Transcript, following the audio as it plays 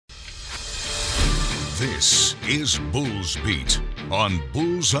This is Bulls Beat on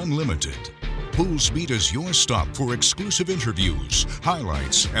Bulls Unlimited. Bulls Beat is your stop for exclusive interviews,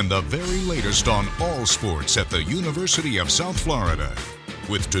 highlights, and the very latest on all sports at the University of South Florida.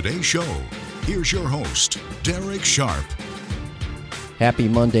 With today's show, here's your host, Darek Sharp. Happy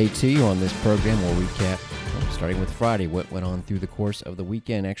Monday to you. On this program, we'll recap, starting with Friday, what went on through the course of the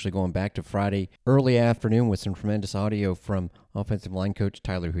weekend, actually going back to Friday early afternoon with some tremendous audio from offensive line coach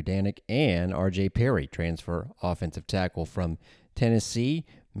Tyler Hudanick and R.J. Perry, transfer offensive tackle from Tennessee.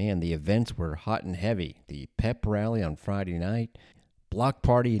 Man, the events were hot and heavy. The Pep Rally on Friday night, block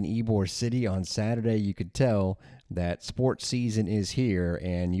party in Ybor City on Saturday. You could tell that sports season is here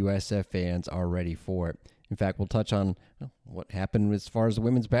and USF fans are ready for it. In fact, we'll touch on what happened as far as the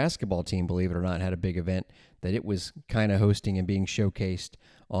women's basketball team, believe it or not, had a big event that it was kind of hosting and being showcased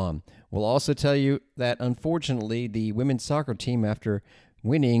on. We'll also tell you that, unfortunately, the women's soccer team, after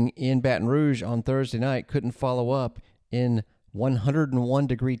winning in Baton Rouge on Thursday night, couldn't follow up in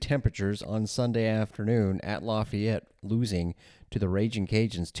 101-degree temperatures on Sunday afternoon at Lafayette, losing to the Raging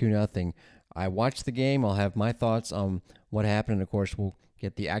Cajuns 2-0. I watched the game. I'll have my thoughts on what happened, and of course, we'll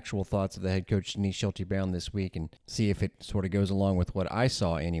get the actual thoughts of the head coach, Denise Schulte-Brown, this week and see if it sort of goes along with what I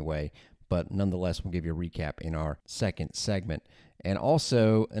saw anyway. But nonetheless, we'll give you a recap in our second segment. And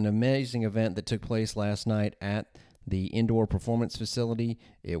also an amazing event that took place last night at the indoor performance facility.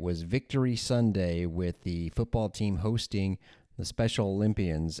 It was Victory Sunday with the football team hosting the Special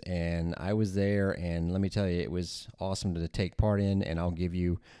Olympians, and I was there, and let me tell you, it was awesome to take part in, and I'll give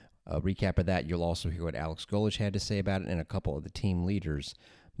you a recap of that. You'll also hear what Alex Golesh had to say about it and a couple of the team leaders,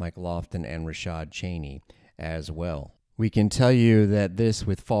 Mike Lofton and Rashad Cheney, as well. We can tell you that this,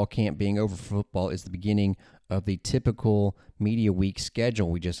 with fall camp being over for football, is the beginning of the typical media week schedule.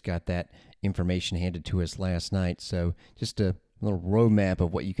 We just got that information handed to us last night, so just a little roadmap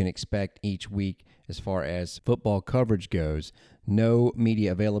of what you can expect each week as far as football coverage goes. No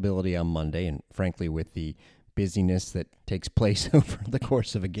media availability on Monday, and frankly, with the busyness that takes place over the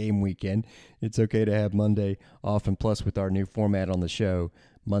course of a game weekend, it's okay to have Monday off. And plus, with our new format on the show,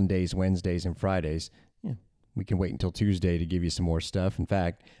 Mondays, Wednesdays, and Fridays, we can wait until Tuesday to give you some more stuff. In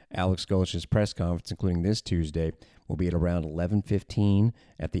fact, Alex Golesh's press conference, including this Tuesday, will be at around 11:15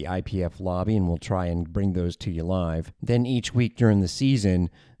 at the IPF lobby, and we'll try and bring those to you live. Then each week during the season,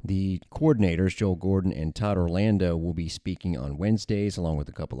 the coordinators, Joel Gordon and Todd Orlando, will be speaking on Wednesdays along with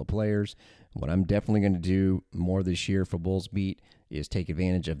a couple of players. What I'm definitely going to do more this year for Bulls Beat is take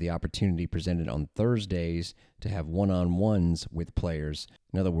advantage of the opportunity presented on Thursdays to have one-on-ones with players.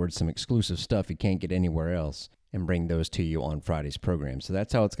 In other words, some exclusive stuff you can't get anywhere else, and bring those to you on Friday's program. So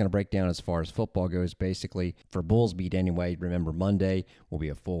that's how it's going to break down as far as football goes, basically. For Bulls Beat anyway, remember Monday will be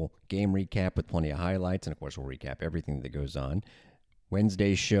a full game recap with plenty of highlights, and of course we'll recap everything that goes on.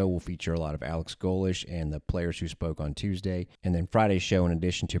 Wednesday's show will feature a lot of Alex Golesh and the players who spoke on Tuesday. And then Friday's show, in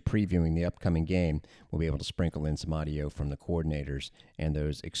addition to previewing the upcoming game, we'll be able to sprinkle in some audio from the coordinators and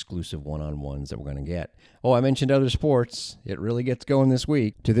those exclusive one-on-ones that we're going to get. Oh, I mentioned other sports. It really gets going this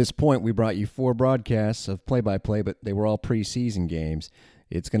week. To this point, we brought you 4 broadcasts of play-by-play, but they were all preseason games.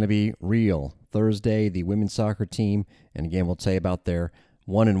 It's going to be real. Thursday, the women's soccer team, and again, we'll tell you about their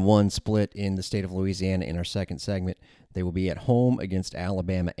 1-1 split in the state of Louisiana in our second segment. They will be at home against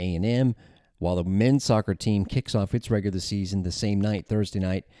Alabama A&M, while the men's soccer team kicks off its regular season the same night, Thursday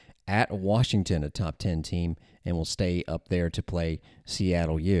night, at Washington, a top 10 team, and will stay up there to play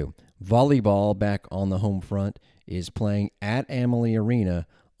Seattle U. Volleyball, back on the home front, is playing at Amalie Arena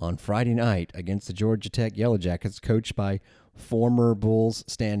on Friday night against the Georgia Tech Yellow Jackets, coached by former Bulls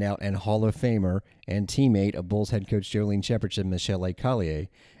standout and Hall of Famer and teammate of Bulls head coach Jolene Shepherdson, Michelle Collier.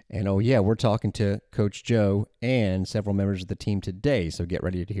 And oh yeah, we're talking to Coach Joe and several members of the team today, so get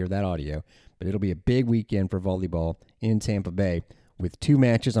ready to hear that audio. But it'll be a big weekend for volleyball in Tampa Bay with 2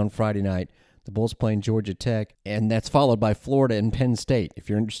 matches on Friday night. The Bulls playing Georgia Tech, and that's followed by Florida and Penn State. If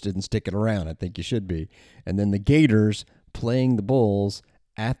you're interested in sticking around, I think you should be. And then the Gators playing the Bulls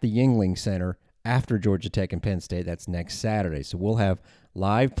at the Yuengling Center after Georgia Tech and Penn State. That's next Saturday. So we'll have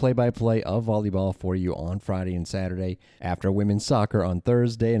live play-by-play of volleyball for you on Friday and Saturday, after women's soccer on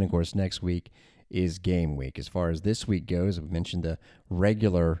Thursday, and of course next week is game week. As far as this week goes, I've mentioned the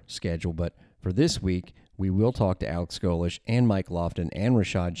regular schedule, but for this week, we will talk to Alex Golesh and Mike Lofton and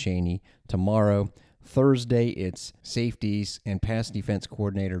Rashad Cheney tomorrow. Thursday, it's safeties and pass defense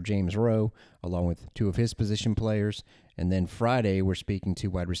coordinator James Rowe, along with 2 of his position players. And then Friday, we're speaking to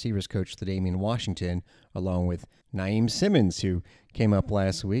wide receivers coach Damian Washington, along with Naeem Simmons, who came up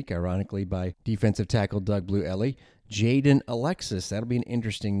last week, ironically, by defensive tackle Doug Blue Ellie, Jaden Alexis, that'll be an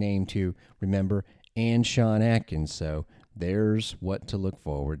interesting name to remember, and Sean Atkins. So there's what to look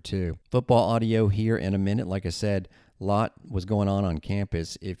forward to. Football audio here in a minute. Like I said, a lot was going on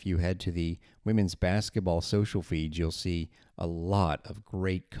campus. If you head to the women's basketball social feed, you'll see a lot of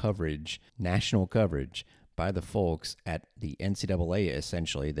great coverage, national coverage, by the folks at the NCAA,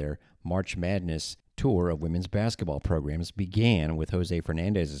 essentially. Their March Madness tour of women's basketball programs began with Jose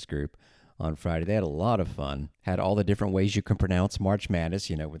Fernandez's group on Friday. They had a lot of fun. Had all the different ways you can pronounce March Madness,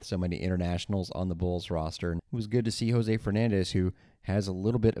 with so many internationals on the Bulls roster. And it was good to see Jose Fernandez, who has a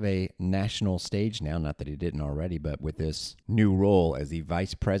little bit of a national stage now, not that he didn't already, but with this new role as the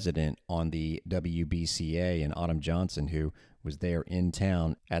vice president on the WBCA, and Autumn Johnson, who was there in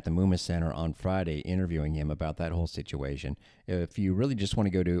town at the Muma Center on Friday interviewing him about that whole situation. If you really just want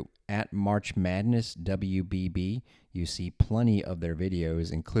to go to at March Madness WBB, you see plenty of their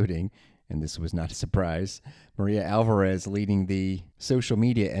videos, including, and this was not a surprise, Maria Alvarez leading the social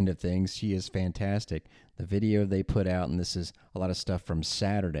media end of things. She is fantastic. The video they put out, and this is a lot of stuff from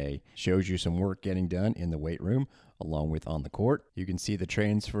Saturday, shows you some work getting done in the weight room along with on the court. You can see the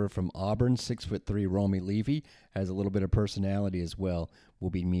transfer from Auburn, 6'3" Romy Levy, has a little bit of personality as well. We'll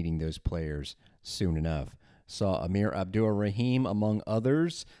be meeting those players soon enough. Saw Amir Abdur-Rahim, among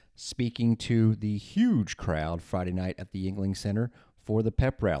others, speaking to the huge crowd Friday night at the Yuengling Center for the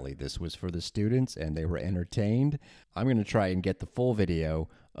Pep Rally. This was for the students, and they were entertained. I'm going to try and get the full video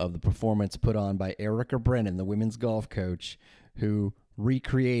of the performance put on by Erica Brennan, the women's golf coach, who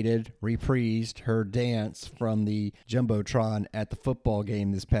reprised her dance from the Jumbotron at the football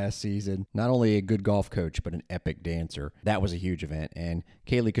game this past season. Not only a good golf coach, but an epic dancer. That was a huge event. And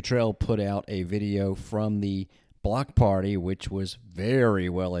Kaylee Cottrell put out a video from the block party, which was very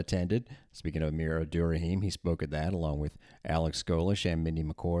well attended. Speaking of Amir Abdur-Rahim, he spoke at that along with Alex Golesh and Mindy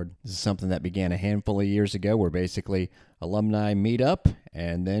McCord. This is something that began a handful of years ago, where basically alumni meet up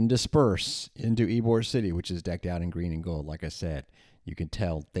and then disperse into Ybor City, which is decked out in green and gold. Like I said, you can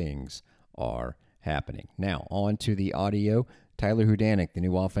tell things are happening. Now, on to the audio. Tyler Hudanick, the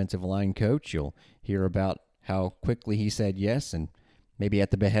new offensive line coach. You'll hear about how quickly he said yes, and maybe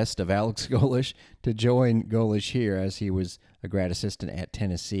at the behest of Alex Golesh, to join Golesh here, as he was a grad assistant at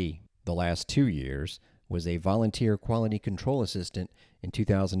Tennessee the last 2 years, was a volunteer quality control assistant in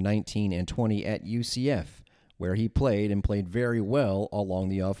 2019 and 20 at UCF, where he played very well along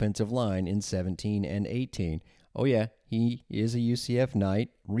the offensive line in 17 and 18. Oh yeah, he is a UCF Knight,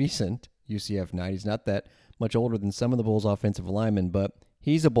 recent UCF Knight. He's not that much older than some of the Bulls offensive linemen, but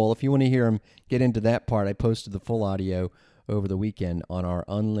he's a Bull. If you want to hear him get into that part, I posted the full audio over the weekend on our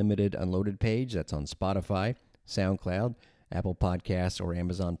Unlimited Unloaded page. That's on Spotify, SoundCloud, Apple Podcasts, or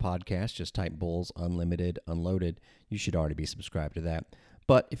Amazon Podcasts. Just type Bulls Unlimited Unloaded. You should already be subscribed to that.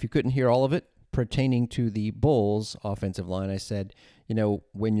 But if you couldn't hear all of it pertaining to the Bulls offensive line, I said,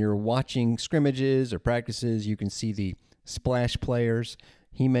 when you're watching scrimmages or practices, you can see the splash players.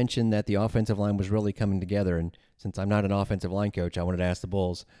 He mentioned that the offensive line was really coming together, and since I'm not an offensive line coach, I wanted to ask the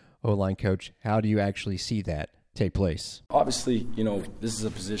Bulls O-line coach, how do you actually see that take place? Obviously, this is a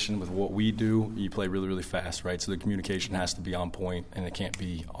position with what we do, you play really, really fast, right? So the communication has to be on point, and it can't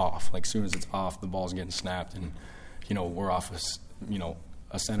be off. Like, as soon as it's off, the ball's getting snapped, and, we're off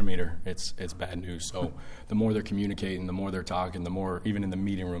a centimeter, it's bad news. So the more they're communicating, the more they're talking, the more, even in the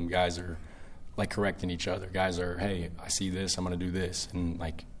meeting room, guys are, correcting each other. Guys are, hey, I see this, I'm going to do this. And,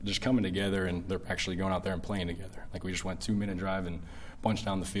 just coming together, and they're actually going out there and playing together. We just went 2-minute drive and bunched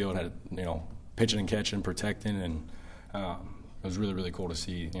down the field, had, pitching and catching, protecting, and it was really, really cool to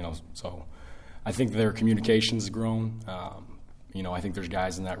see, So I think their communication's grown. I think there's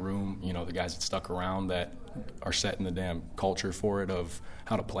guys in that room, the guys that stuck around that are setting the damn culture for it of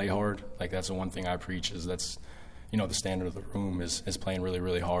how to play hard. That's the one thing I preach is that's, the standard of the room is playing really,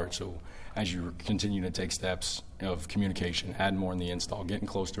 really hard. So as you continue to take steps of communication, add more in the install, getting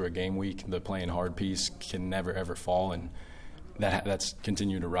close to a game week, the playing hard piece can never, ever fall. And that's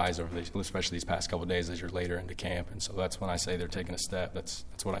continued to rise especially these past couple of days as you're later into camp. And so that's when I say they're taking a step. That's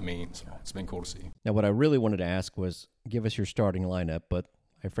what I mean. So it's been cool to see. Now, what I really wanted to ask was, give us your starting lineup, but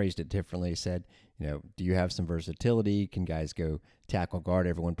I phrased it differently. I said, do you have some versatility? Can guys go tackle guard?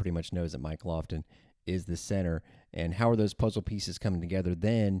 Everyone pretty much knows that Mike Lofton is the center. And how are those puzzle pieces coming together?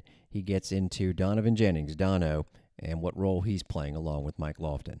 Then he gets into Donovan Jennings, Dono, and what role he's playing along with Mike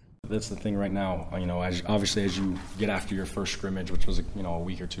Lofton. That's the thing right now, as you get after your first scrimmage, which was, a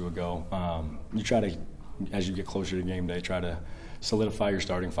week or two ago, you try to, as you get closer to game day, try to solidify your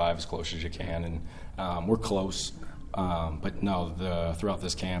starting five as close as you can. And we're close, but no, throughout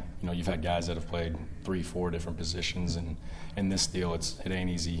this camp, you've had guys that have played 3-4 different positions, and in this deal, it ain't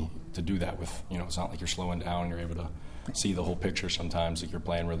easy to do that with, it's not like you're slowing down and you're able to see the whole picture sometimes, you're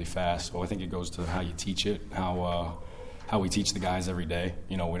playing really fast. So I think it goes to how you teach it, how how we teach the guys every day.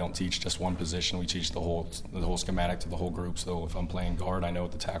 We don't teach just one position. We teach the whole schematic to the whole group. So if I'm playing guard, I know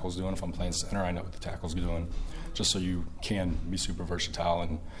what the tackle's doing. If I'm playing center, I know what the tackle's doing, just so you can be super versatile.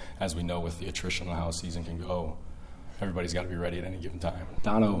 And as we know with the attrition and how a season can go, everybody's got to be ready at any given time.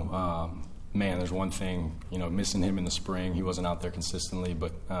 Dono, man, there's one thing, missing him in the spring. He wasn't out there consistently,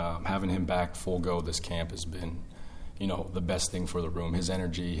 but having him back full go this camp has been, the best thing for the room. His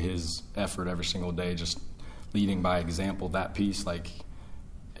energy, his effort every single day, just leading by example, that piece,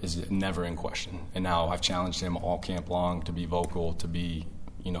 is never in question. And now I've challenged him all camp long to be vocal, to be,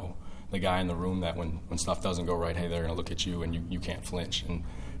 the guy in the room that when stuff doesn't go right, hey, they're going to look at you and you can't flinch. And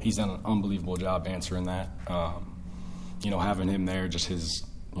he's done an unbelievable job answering that. Having him there, just his,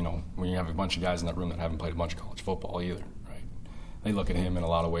 when you have a bunch of guys in that room that haven't played a bunch of college football either, right? They look at him in a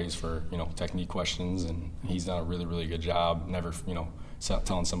lot of ways for, technique questions, and he's done a really, really good job, never,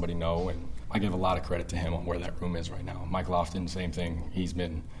 telling somebody no. And I give a lot of credit to him on where that room is right now. Mike Lofton, same thing. He's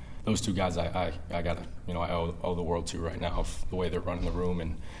been, those two guys I got to, I owe the world to right now of the way they're running the room.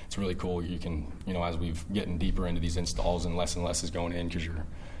 And it's really cool. You can, as we've getting deeper into these installs and less is going in because your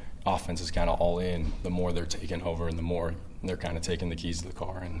offense is kind of all in, the more they're taking over and the more they're kind of taking the keys to the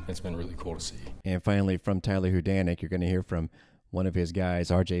car. And it's been really cool to see. And finally, from Tyler Hudanick, you're going to hear from one of his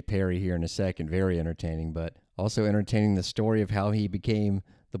guys, RJ Perry, here in a second. Very entertaining, but also entertaining the story of how he became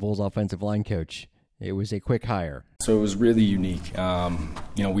the Bulls offensive line coach. It was a quick hire. So it was really unique.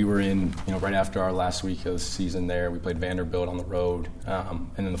 We were in, right after our last week of the season there, we played Vanderbilt on the road, and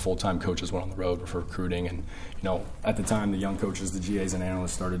then the full-time coaches went on the road for recruiting. And, at the time, the young coaches, the GAs and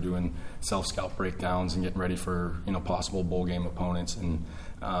analysts started doing self-scout breakdowns and getting ready for, possible bowl game opponents. And,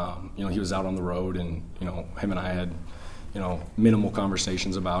 he was out on the road, and, him and I had, minimal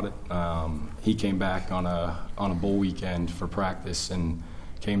conversations about it. He came back on a bowl weekend for practice and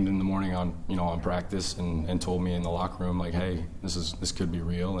came in the morning on practice and told me in the locker room, hey, this could be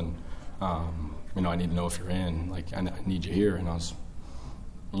real, and I need to know if you're in. I need you here. And I was,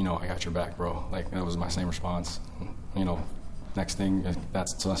 I got your back, bro. That was my same response. Next thing,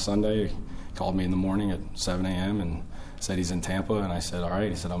 that's Sunday. He called me in the morning at 7 a.m. and said he's in Tampa, and I said, all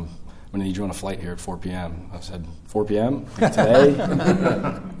right. He said, I'm going to need you on a flight here at 4 p.m. I said, 4 p.m. today?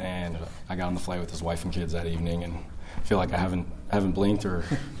 And I got on the flight with his wife and kids that evening, and I feel like I haven't blinked,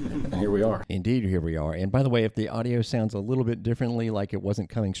 and here we are. Indeed, here we are. And by the way, if the audio sounds a little bit differently, like it wasn't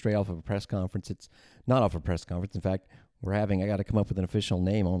coming straight off of a press conference, it's not off a press conference. In fact, I got to come up with an official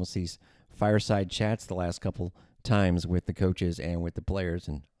name, almost these fireside chats the last couple times with the coaches and with the players,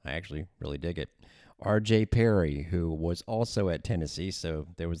 and I actually really dig it. RJ Perry, who was also at Tennessee, so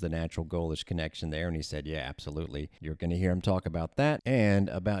there was the natural Golesh connection there, and he said, yeah, absolutely. You're going to hear him talk about that and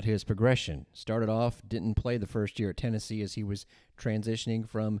about his progression. Started off, didn't play the first year at Tennessee as he was transitioning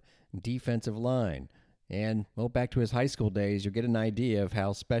from defensive line. And, back to his high school days, you'll get an idea of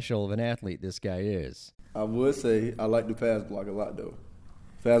how special of an athlete this guy is. I would say I like the pass block a lot, though.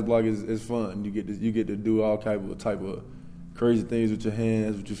 Fast block is fun. You get to do all type of crazy things with your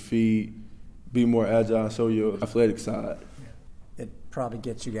hands, with your feet, be more agile, show your athletic side. It probably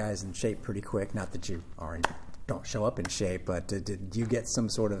gets you guys in shape pretty quick. Not that you don't show up in shape, but did you get some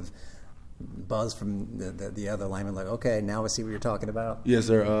sort of buzz from the other linemen? Okay, now I see what you're talking about. Yes,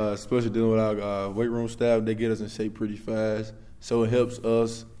 sir. Especially dealing with our weight room staff, they get us in shape pretty fast. So it helps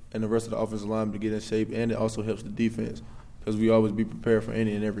us and the rest of the offensive linemen to get in shape, and it also helps the defense because we always be prepared for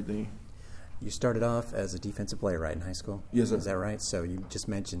any and everything. You started off as a defensive player, right, in high school? Yes, sir. Is that right? So you just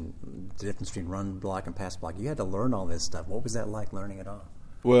mentioned the difference between run block and pass block. You had to learn all this stuff. What was that like, learning it all?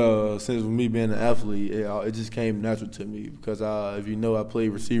 Well, since me being an athlete, it just came natural to me because, if you know, I played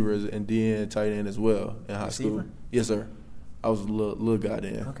receiver and DN, tight end as well in high school. Yes, sir. I was a little guy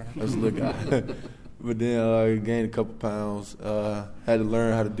then. Okay. I was a little guy. But then I gained a couple pounds. Had to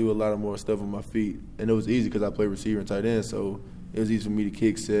learn how to do a lot of more stuff with my feet. And it was easy because I played receiver and tight end, so it was easy for me to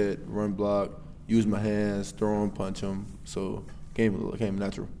kick, set, run block, use my hands, throw them, punch them. So it came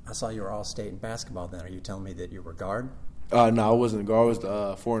natural. I saw you were all-state in basketball then. Are you telling me that you were guard? No, I wasn't a guard. I was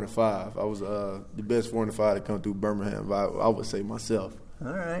the 4 and 5. I was the best 4 and 5 to come through Birmingham, I would say myself.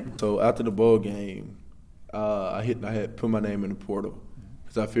 All right. So after the bowl game, I had put my name in the portal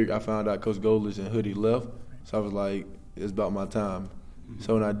because I found out Coach Golesh and Hoodie left. So I was like, it's about my time.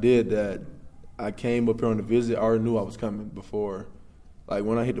 So when I did that, I came up here on the visit. I already knew I was coming before. Like,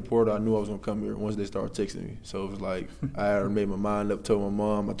 when I hit the portal, I knew I was going to come here once they started texting me. So it was like I already made my mind up, told my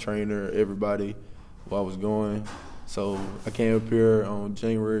mom, my trainer, everybody where I was going. So I came up here on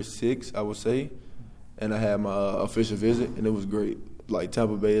January 6th, I would say, and I had my official visit, and it was great. like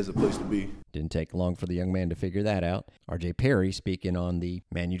Tampa Bay is a place to be. Didn't take long for the young man to figure that out. R.J. Perry speaking on the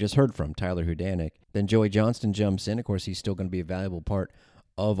man you just heard from, Tyler Hudanick. Then Joey Johnston jumps in. Of course, he's still going to be a valuable part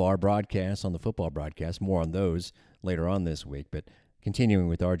of our broadcast, on the football broadcast. More on those later on this week. But continuing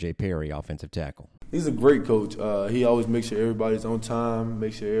with R.J. Perry, offensive tackle. He's a great coach. He always makes sure everybody's on time,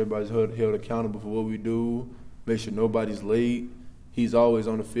 makes sure everybody's held accountable for what we do, make sure nobody's late. He's always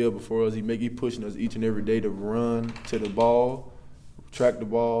on the field before us. He pushing us each and every day to run to the ball, track the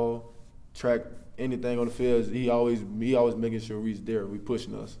ball, track anything on the field. He always making sure he's there. We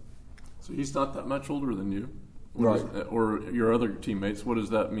pushing us. So he's not that much older than you, right? Or your other teammates. What does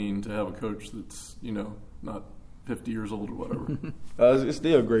that mean to have a coach that's not 50 years old or whatever? It's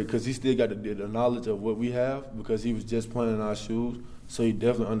still great because he still got the knowledge of what we have because he was just playing in our shoes. So he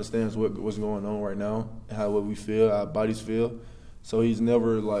definitely understands what's going on right now and what we feel, our bodies feel. So he's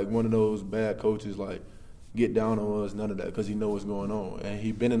never like one of those bad coaches like get down on us, none of that, because he knows what's going on. And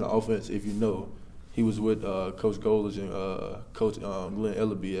he been in the offense, if you know. He was with Coach Golesh and Coach Glenn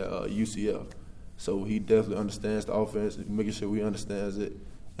Ellaby at UCF. So he definitely understands the offense, making sure we understands it,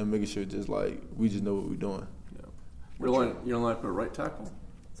 and making sure just like we just know what we're doing. Yeah. You don't like play right tackle?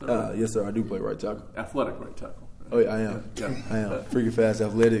 Right? Yes, sir. I do play right tackle. Athletic right tackle. Oh, yeah, I am. Yeah. I am. Freaking fast,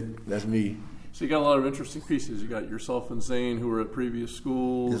 athletic. That's me. So you got a lot of interesting pieces. You got yourself and Zane, who were at previous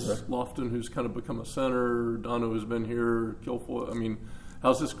schools. Yes, sir. Lofton, who's kind of become a center. Dono, who's been here. Kilfoyle. I mean,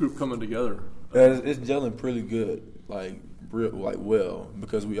 how's this group coming together? It's gelling pretty good, like well,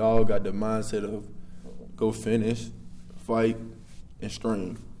 because we all got the mindset of go finish, fight, and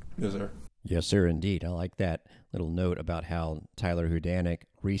string. Yes, sir. Yes, sir, indeed. I like that little note about how Tyler Hudanick,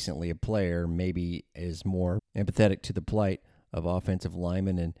 recently a player, maybe is more empathetic to the plight of offensive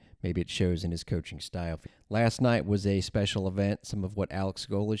linemen, and maybe it shows in his coaching style. Last night was a special event, some of what Alex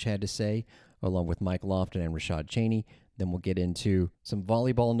Golesh had to say, along with Mike Lofton and Rashad Cheney. Then we'll get into some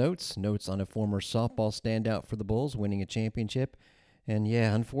volleyball notes on a former softball standout for the Bulls winning a championship. And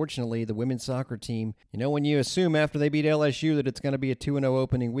yeah, unfortunately, the women's soccer team, when you assume after they beat LSU that it's going to be a 2-0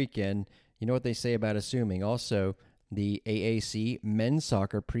 opening weekend, you know what they say about assuming. Also, the AAC men's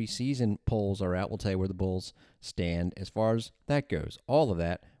soccer preseason polls are out. We'll tell you where the Bulls stand as far as that goes. All of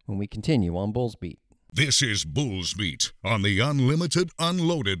that when we continue on Bulls Beat. This is Bulls Beat on the Unlimited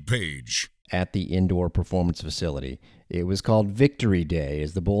Unloaded page. At the indoor performance facility. It was called Victory Day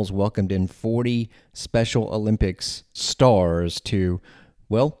as the Bulls welcomed in 40 Special Olympics stars to,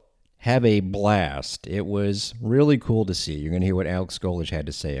 have a blast. It was really cool to see. You're going to hear what Alex Golesh had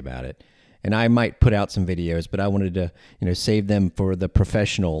to say about it. And I might put out some videos, but I wanted to, save them for the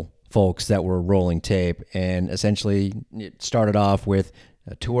professional folks that were rolling tape. And essentially it started off with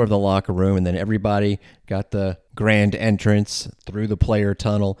a tour of the locker room, and then everybody got the grand entrance through the player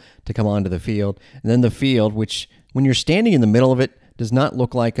tunnel to come onto the field. And then the field, which when you're standing in the middle of it, does not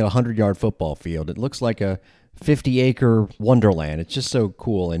look like a 100-yard football field. It looks like a 50-acre wonderland. It's just so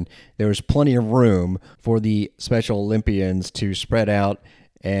cool. And there was plenty of room for the Special Olympians to spread out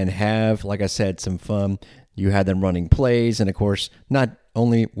and have, like I said, some fun. You had them running plays, and of course, not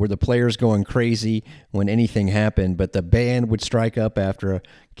only were the players going crazy when anything happened, but the band would strike up after a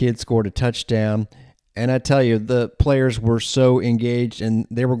kid scored a touchdown. And I tell you, the players were so engaged, and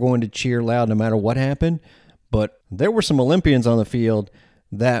they were going to cheer loud no matter what happened. But there were some Olympians on the field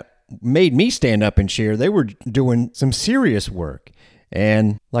that made me stand up and cheer. They were doing some serious work.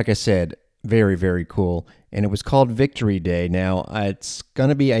 And like I said, very, very cool. And it was called Victory Day. Now, it's going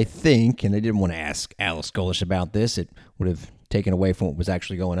to be, I think, and I didn't want to ask Alex Golesh about this. It would have taken away from what was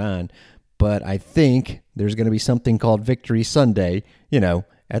actually going on. But I think there's going to be something called Victory Sunday,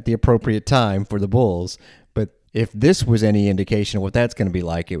 at the appropriate time for the Bulls. But if this was any indication of what that's going to be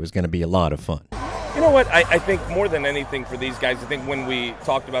like, it was going to be a lot of fun. You know what? I think more than anything for these guys, I think when we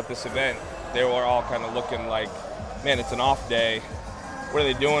talked about this event, they were all kind of looking like, man, it's an off day. What are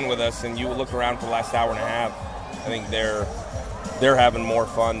they doing with us? And you look around for the last hour and a half, I think they're having more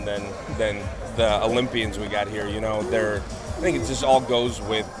fun than the Olympians we got here. I think it just all goes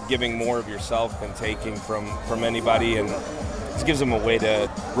with giving more of yourself than taking from anybody, and it gives them a way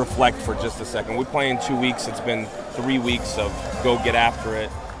to reflect for just a second. We play in 2 weeks. It's been 3 weeks of go get after it.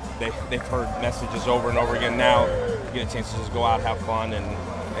 They've heard messages over and over again. Now you get a chance to just go out, have fun,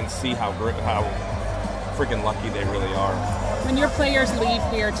 and see how freaking lucky they really are. When your players leave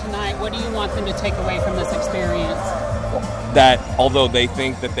here tonight, what do you want them to take away from this experience? That although they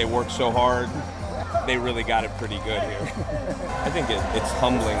think that they work so hard, they really got it pretty good here. I think it's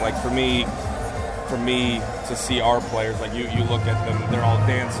humbling. Like for me to see our players, like you look at them, they're all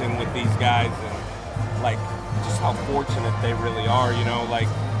dancing with these guys, and like just how fortunate they really are.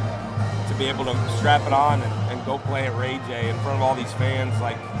 to be able to strap it on and go play at Ray J in front of all these fans,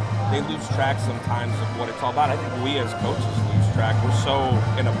 like, they lose track sometimes of what it's all about. I think we as coaches lose track. We're so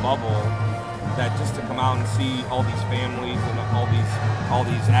in a bubble that just to come out and see all these families and all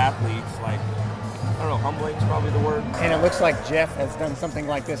these athletes, like, I don't know, humbling is probably the word. And it looks like Jeff has done something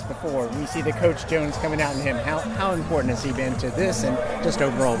like this before. We see the Coach Jones coming out in him. How important has he been to this and just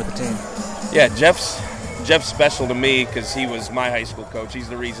overall with the team? Yeah, Jeff's special to me because he was my high school coach. He's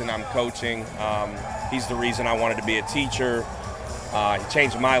the reason I'm coaching. He's the reason I wanted to be a teacher. He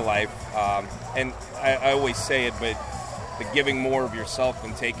changed my life. And I always say it, but the giving more of yourself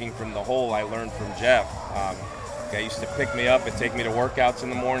than taking from the whole, I learned from Jeff. He used to pick me up and take me to workouts in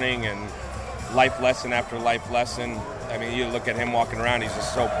the morning, and life lesson after life lesson. I mean, you look at him walking around, he's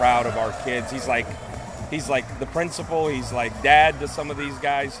just so proud of our kids. He's like the principal. He's like dad to some of these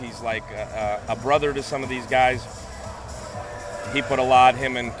guys. He's like a brother to some of these guys.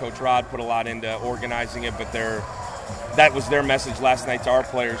 Him and Coach Rod put a lot into organizing it, but that was their message last night to our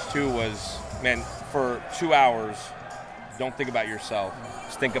players too, was, man, for 2 hours, don't think about yourself.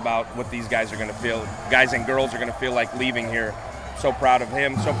 Just think about what these guys are going to feel. Guys and girls are going to feel like leaving here. So proud of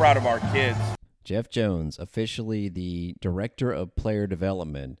him, so proud of our kids. Jeff Jones, officially the Director of Player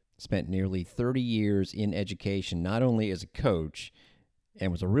Development, spent nearly 30 years in education, not only as a coach,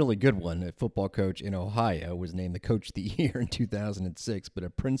 and was a really good one, a football coach in Ohio, was named the Coach of the Year in 2006, but a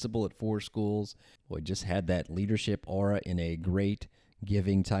principal at 4 schools. Boy, just had that leadership aura in a great,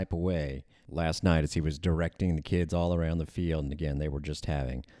 giving type of way. Last night as he was directing the kids all around the field, and again, they were just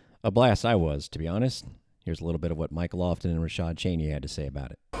having a blast. I was, to be honest. Here's a little bit of what Mike Lofton and Rashad Cheney had to say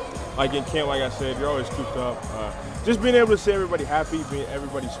about it. Like in camp, like I said, you're always cooped up. Just being able to see everybody happy,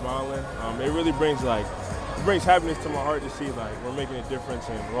 everybody smiling, it really brings happiness to my heart to see like we're making a difference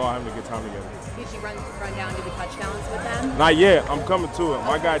and we're all having a good time together. Did you run down to the touchdowns with them? Not yet. I'm coming to it.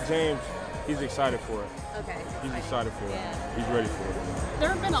 My guy James, he's excited for it. Okay. He's excited for it. He's ready for it. There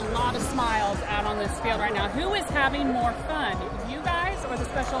have been a lot of smiles out on this field right now. Who is having more fun, you guys or the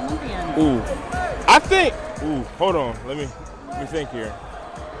Special Olympians? Hold on. Let me think here.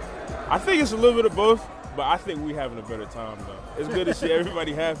 I think it's a little bit of both, but I think we're having a better time, though. It's good to see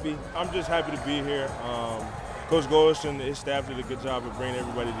everybody happy. I'm just happy to be here. Coach Golesh and his staff did a good job of bringing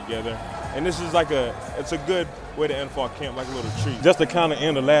everybody together. And this is it's a good way to end fall camp, like a little treat. Just to kind of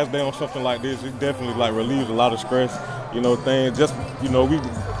end the last day on something like this, it definitely relieves a lot of stress, things. Just,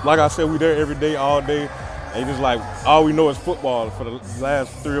 like I said, we there every day, all day. And just all we know is football for the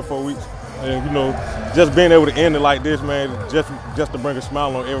last 3 or 4 weeks. And, just being able to end it like this, man, just to bring a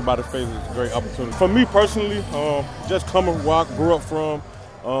smile on everybody's face is a great opportunity. For me personally, just coming where I grew up from,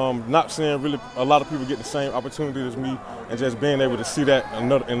 not seeing really a lot of people get the same opportunity as me, and just being able to see that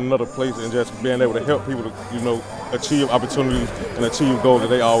in another place, and just being able to help people to, achieve opportunities and achieve goals that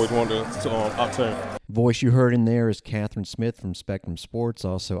they always want to obtain. Voice you heard in there is Catherine Smith from Spectrum Sports,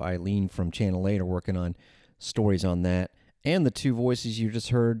 also Eileen from Channel 8 are working on stories on that, and the 2 voices you just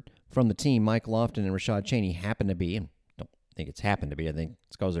heard from the team, Mike Lofton and Rashad Cheney, happen to be, and don't think it's happened to be, I think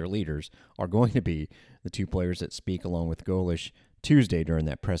it's because they're leaders, are going to be the 2 players that speak along with Golesh Tuesday during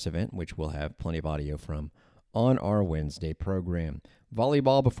that press event, which we'll have plenty of audio from on our Wednesday program.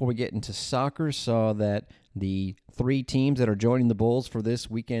 Volleyball, before we get into soccer, saw that the 3 teams that are joining the Bulls for this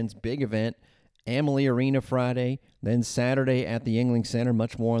weekend's big event, Amalie Arena Friday, then Saturday at the Yuengling Center.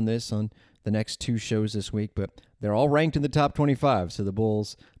 Much more on this on the next 2 shows this week, but they're all ranked in the top 25, so the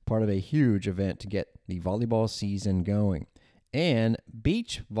Bulls part of a huge event to get the volleyball season going. And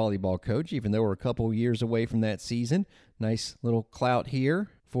beach volleyball coach, even though we're a couple years away from that season, nice little clout here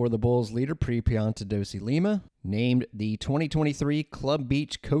for the Bulls leader, Pripianta Dosi Lima, named the 2023 Club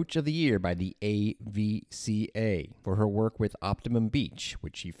Beach Coach of the Year by the AVCA for her work with Optimum Beach,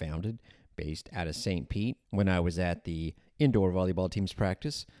 which she founded based out of St. Pete. When I was at the indoor volleyball team's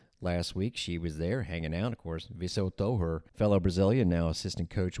practice last week, she was there hanging out. Of course, Visoto, her fellow Brazilian, now assistant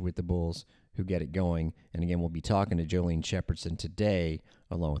coach with the Bulls, who get it going. And again, we'll be talking to Jolene Shepherdson today,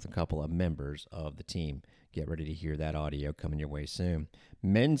 along with a couple of members of the team. Get ready to hear that audio coming your way soon.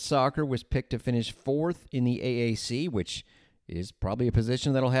 Men's soccer was picked to finish 4th in the AAC, which is probably a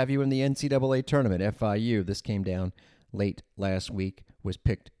position that'll have you in the NCAA tournament. FIU, this came down late last week, was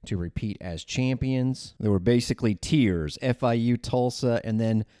picked to repeat as champions. There were basically tiers. FIU, Tulsa, and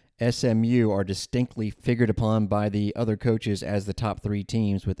then SMU are distinctly figured upon by the other coaches as the top 3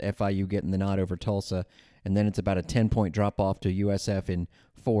 teams, with FIU getting the nod over Tulsa. And then it's about a 10-point drop-off to USF in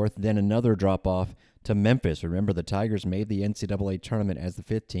 4th, then another drop-off to Memphis. Remember, the Tigers made the NCAA tournament as the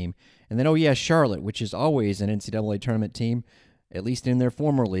 5th team. And then, Charlotte, which is always an NCAA tournament team, at least in their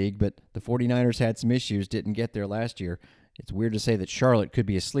former league, but the 49ers had some issues, didn't get there last year. It's weird to say that Charlotte could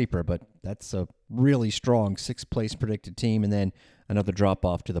be a sleeper, but that's a really strong 6th-place predicted team, and then another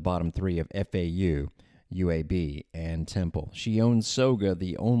drop-off to the bottom 3 of FAU, UAB, and Temple. Shion Soga,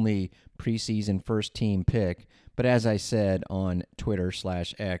 the only preseason first-team pick, but as I said on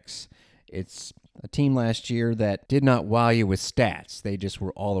Twitter/X, it's a team last year that did not wow you with stats. They just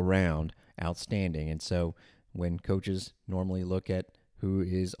were all around outstanding. And so when coaches normally look at who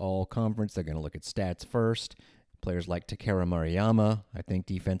is all conference, they're going to look at stats first. Players like Takara Mariyama, I think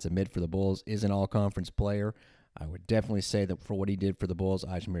defensive mid for the Bulls, is an all-conference player. I would definitely say that for what he did for the Bulls,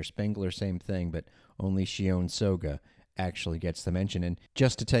 Ajmer Spengler, same thing, but only Shion Soga actually gets the mention. And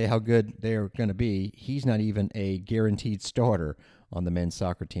just to tell you how good they're going to be, he's not even a guaranteed starter on the men's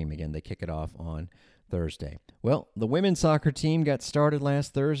soccer team. Again, they kick it off on Thursday. Well, the women's soccer team got started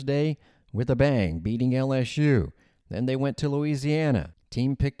last Thursday with a bang, beating LSU. Then they went to Louisiana.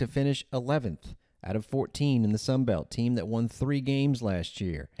 Team picked to finish 11th out of 14 in the Sun Belt, team that won 3 games last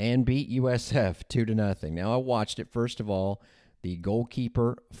year and beat USF 2-0. Now, I watched it. First of all, the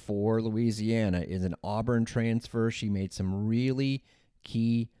goalkeeper for Louisiana is an Auburn transfer. She made some really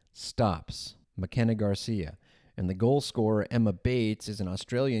key stops, McKenna Garcia. And the goal scorer, Emma Bates, is an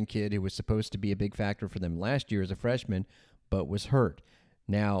Australian kid who was supposed to be a big factor for them last year as a freshman, but was hurt.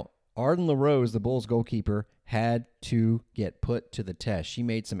 Now, Arden LaRose, the Bulls goalkeeper, had to get put to the test. She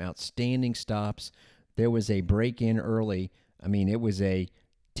made some outstanding stops. There was a break-in early. I mean, it was a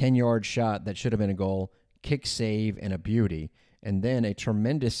 10-yard shot that should have been a goal, kick save, and a beauty. And then a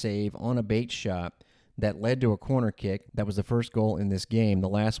tremendous save on a Bates shot that led to a corner kick. That was the first goal in this game. The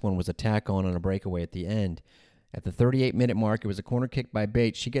last one was a tack-on a breakaway at the end. At the 38-minute mark, it was a corner kick by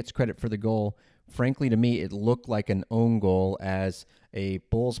Bates. She gets credit for the goal. Frankly, to me, it looked like an own goal as a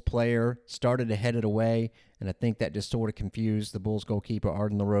Bulls player started to head it away, and I think that just sort of confused the Bulls goalkeeper,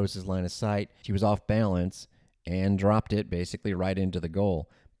 Arden LaRose's line of sight. She was off balance and dropped it basically right into the goal.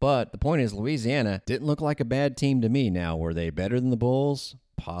 But the point is, Louisiana didn't look like a bad team to me. Now, were they better than the Bulls?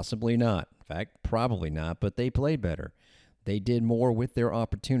 Possibly not. In fact, probably not, but they played better. They did more with their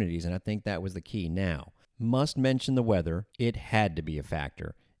opportunities, and I think that was the key. Now, must mention the weather. It had to be a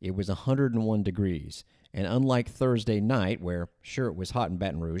factor. It was 101 degrees, and unlike Thursday night, where, sure, it was hot in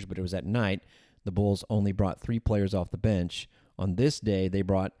Baton Rouge, but it was at night, the Bulls only brought 3 players off the bench. On this day, they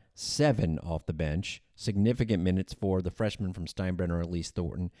brought 7 off the bench, significant minutes for the freshman from Steinbrenner, Elise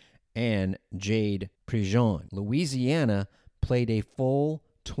Thornton, and Jade Prejean. Louisiana played a full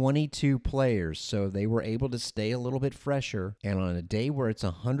 22 players, so they were able to stay a little bit fresher, and on a day where it's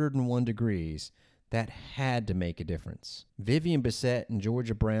 101 degrees, that had to make a difference. Vivian Bissett and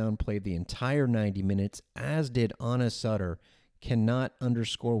Georgia Brown played the entire 90 minutes, as did Anna Sutter. Cannot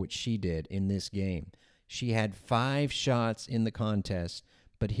underscore what she did in this game. She had 5 shots in the contest,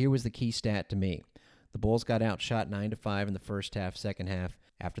 but here was the key stat to me. The Bulls got outshot 9-5 in the first half. Second half,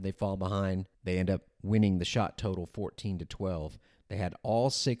 after they fall behind, they end up winning the shot total 14-12. They had all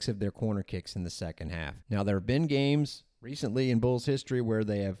 6 of their corner kicks in the second half. Now, there have been games recently in Bulls history where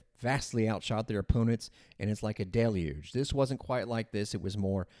they have vastly outshot their opponents, and it's like a deluge. This wasn't quite like this. It was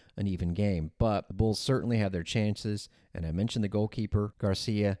more an even game. But the Bulls certainly had their chances, and I mentioned the goalkeeper,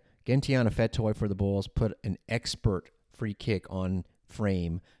 Garcia. Gentiana Fetoy for the Bulls put an expert free kick on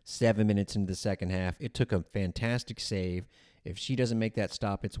frame 7 minutes into the second half. It took a fantastic save. If she doesn't make that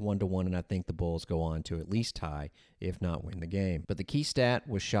stop, it's 1-1, and I think the Bulls go on to at least tie, if not win the game. But the key stat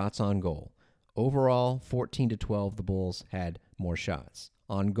was shots on goal. Overall, 14-12, the Bulls had more shots.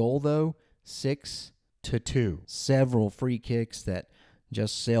 On goal, though, 6-2. Several free kicks that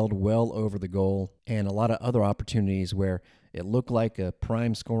just sailed well over the goal, and a lot of other opportunities where it looked like a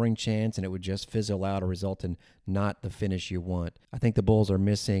prime scoring chance and it would just fizzle out or result in not the finish you want. I think the Bulls are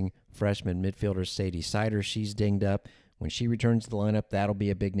missing freshman midfielder Sadie Sider. She's dinged up. When she returns to the lineup, that'll be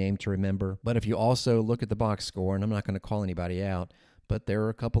a big name to remember. But if you also look at the box score, and I'm not going to call anybody out, but there are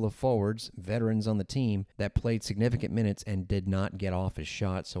a couple of forwards, veterans on the team, that played significant minutes and did not get off his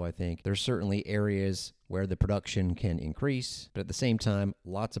shot. So I think there's certainly areas where the production can increase, but at the same time,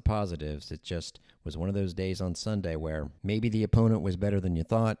 lots of positives. It just was one of those days on Sunday where maybe the opponent was better than you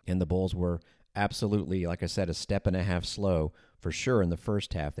thought, and the Bulls were absolutely, like I said, a step and a half slow. For sure, in the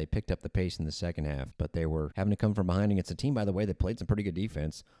first half, they picked up the pace in the second half, but they were having to come from behind against a team, by the way, that played some pretty good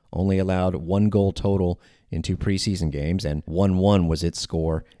defense, only allowed 1 goal total in 2 preseason games, and 1-1 was its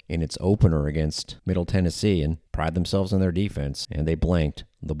score in its opener against Middle Tennessee, and pride themselves on their defense, and they blanked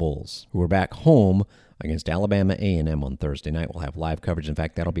the Bulls, who are back home against Alabama A&M on Thursday night. We'll have live coverage. In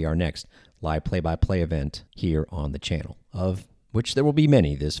fact, that'll be our next live play-by-play event here on the channel, of which there will be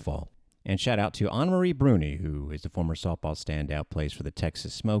many this fall. And shout out to Anne-Marie Bruni, who is the former softball standout, plays for the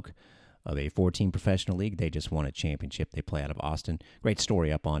Texas Smoke. of a 14 professional league. They just won a championship. They play out of Austin. Great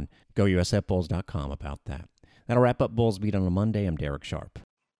story up on GoUSFBulls.com about that. That'll wrap up Bulls Beat on a Monday. I'm Darek Sharp.